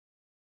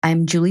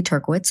I'm Julie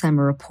Turkowitz. I'm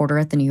a reporter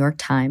at the New York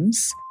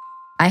Times.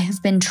 I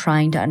have been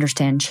trying to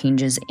understand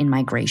changes in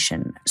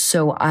migration.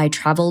 So I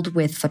traveled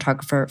with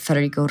photographer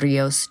Federico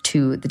Rios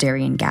to the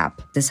Darien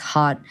Gap, this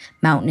hot,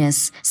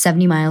 mountainous,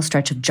 70-mile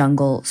stretch of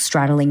jungle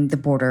straddling the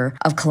border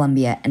of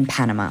Colombia and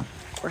Panama.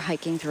 We're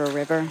hiking through a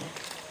river,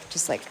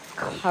 just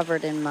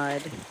covered in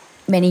mud.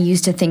 Many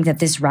used to think that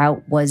this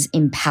route was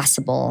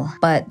impassable,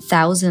 but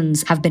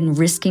thousands have been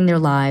risking their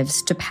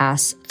lives to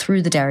pass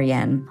through the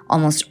Darien,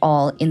 almost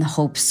all in the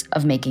hopes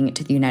of making it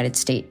to the United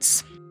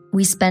States.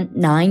 We spent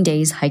 9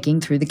 days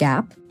hiking through the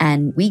Gap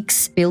and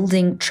weeks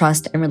building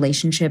trust and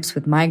relationships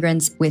with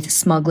migrants, with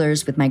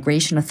smugglers, with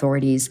migration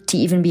authorities to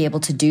even be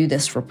able to do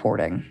this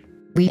reporting.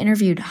 We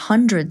interviewed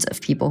hundreds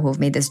of people who have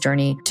made this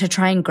journey to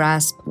try and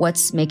grasp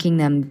what's making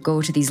them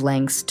go to these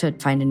lengths to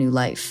find a new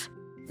life.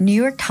 New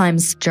York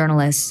Times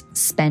journalists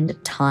spend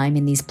time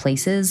in these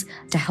places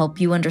to help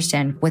you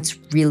understand what's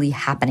really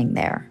happening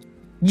there.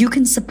 You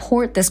can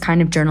support this kind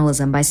of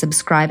journalism by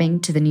subscribing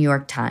to the New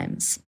York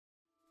Times.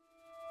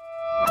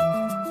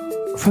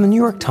 From the New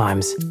York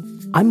Times,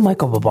 I'm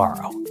Michael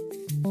Barbaro.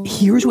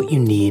 Here's what you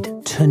need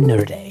to know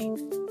today.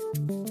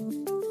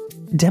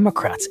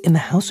 Democrats in the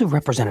House of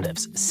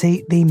Representatives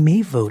say they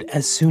may vote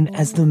as soon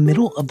as the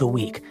middle of the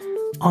week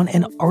on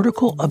an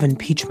article of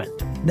impeachment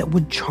that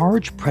would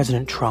charge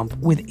President Trump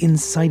with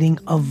inciting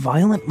a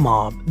violent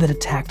mob that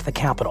attacked the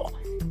Capitol.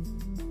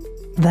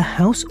 The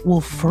House will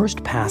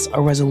first pass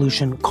a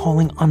resolution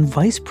calling on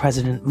Vice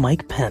President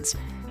Mike Pence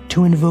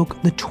to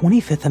invoke the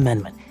 25th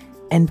Amendment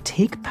and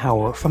take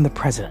power from the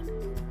president,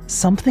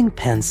 something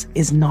Pence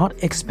is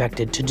not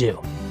expected to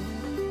do.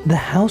 The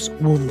House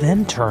will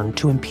then turn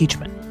to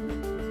impeachment.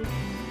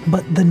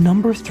 But the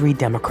number 3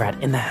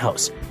 Democrat in the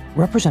House,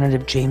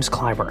 Representative James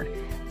Clyburn,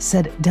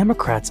 said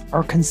Democrats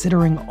are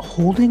considering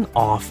holding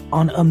off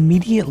on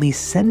immediately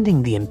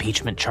sending the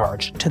impeachment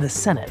charge to the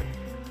Senate,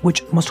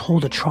 which must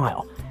hold a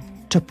trial,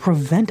 to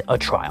prevent a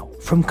trial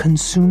from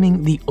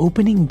consuming the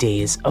opening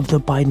days of the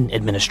Biden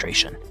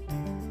administration.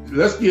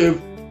 Let's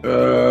give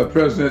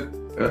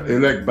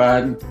President-elect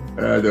Biden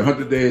the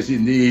 100 days he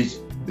needs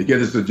to get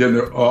his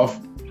agenda off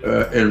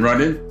and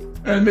running,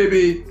 and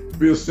maybe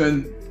we'll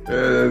send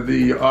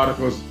the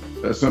articles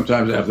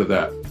sometimes after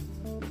that.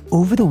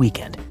 Over the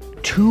weekend,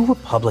 2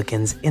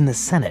 Republicans in the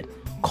Senate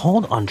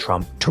called on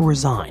Trump to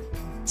resign,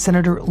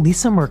 Senator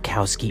Lisa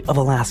Murkowski of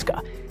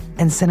Alaska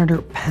and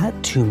Senator Pat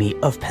Toomey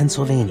of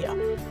Pennsylvania,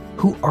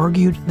 who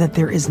argued that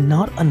there is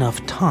not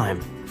enough time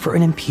for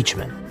an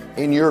impeachment.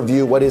 In your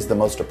view, what is the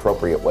most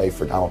appropriate way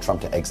for Donald Trump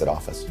to exit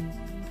office?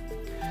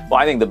 Well,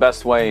 I think the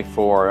best way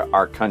for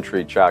our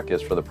country, Chuck,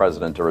 is for the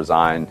president to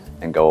resign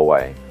and go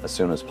away as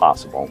soon as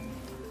possible.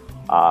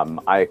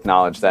 I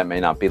acknowledge that may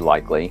not be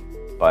likely,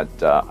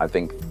 but I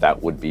think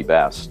that would be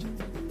best.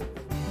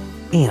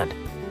 And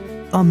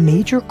a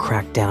major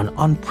crackdown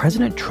on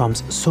President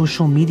Trump's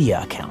social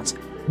media accounts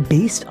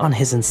based on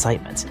his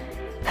incitements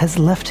has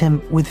left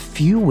him with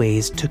few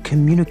ways to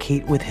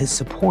communicate with his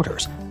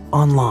supporters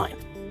online.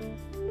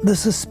 The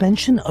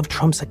suspension of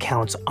Trump's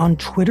accounts on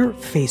Twitter,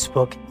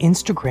 Facebook,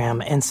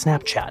 Instagram, and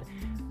Snapchat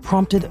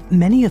prompted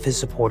many of his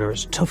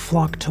supporters to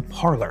flock to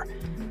Parler,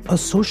 a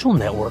social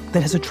network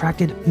that has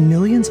attracted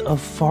millions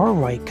of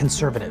far-right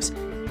conservatives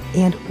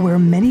and where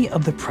many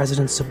of the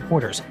president's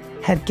supporters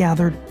had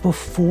gathered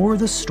before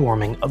the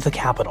storming of the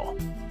Capitol.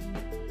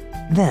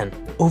 Then,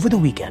 over the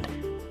weekend,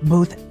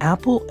 both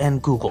Apple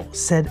and Google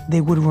said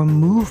they would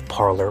remove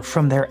Parler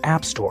from their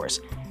app stores,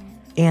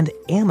 and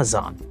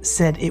Amazon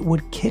said it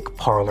would kick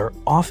Parler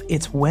off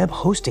its web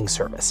hosting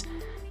service,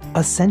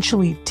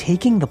 essentially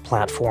taking the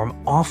platform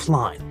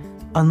offline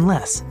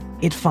unless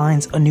it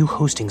finds a new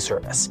hosting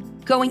service.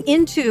 Going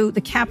into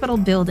the Capitol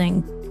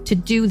building to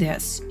do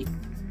this,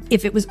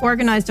 if it was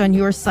organized on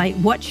your site,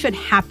 what should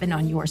happen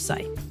on your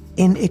site?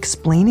 In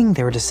explaining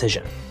their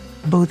decision,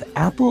 both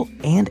Apple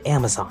and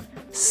Amazon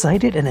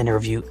cited an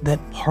interview that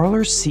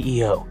Parler's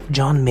CEO,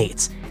 John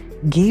Mates,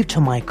 gave to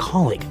my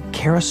colleague,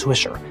 Kara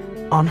Swisher,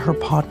 on her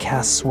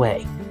podcast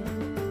Sway,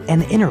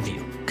 an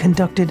interview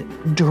conducted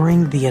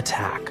during the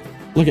attack.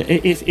 Look,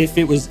 if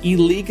it was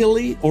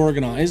illegally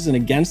organized and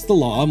against the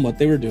law and what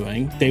they were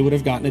doing, they would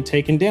have gotten it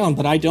taken down.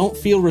 But I don't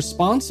feel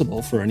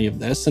responsible for any of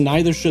this, and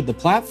neither should the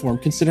platform,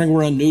 considering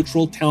we're a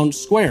neutral town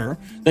square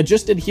that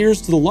just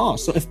adheres to the law.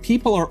 So if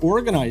people are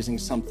organizing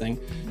something,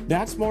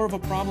 that's more of a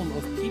problem.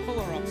 If people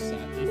are upset,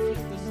 they feel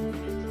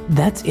this.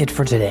 That's it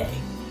for today.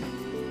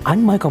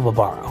 I'm Michael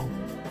Barbaro.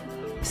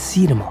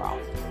 See you tomorrow.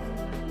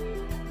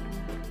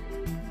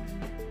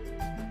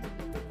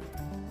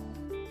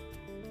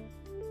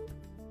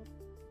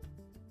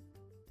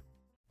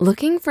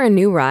 Looking for a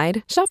new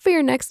ride? Shop for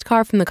your next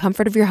car from the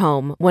comfort of your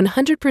home,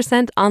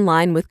 100%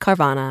 online with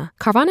Carvana.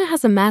 Carvana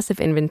has a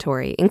massive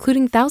inventory,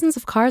 including thousands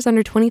of cars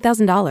under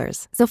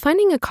 $20,000. So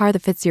finding a car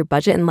that fits your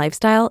budget and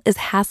lifestyle is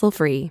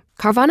hassle-free.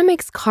 Carvana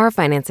makes car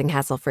financing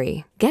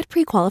hassle-free. Get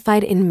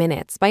pre-qualified in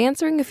minutes by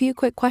answering a few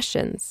quick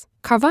questions.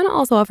 Carvana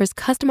also offers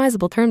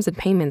customizable terms and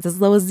payments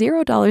as low as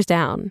 $0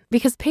 down,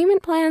 because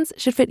payment plans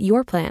should fit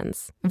your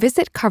plans.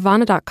 Visit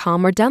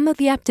Carvana.com or download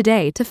the app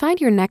today to find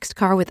your next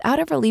car without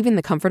ever leaving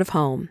the comfort of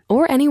home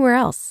or anywhere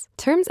else.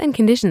 Terms and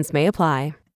conditions may apply.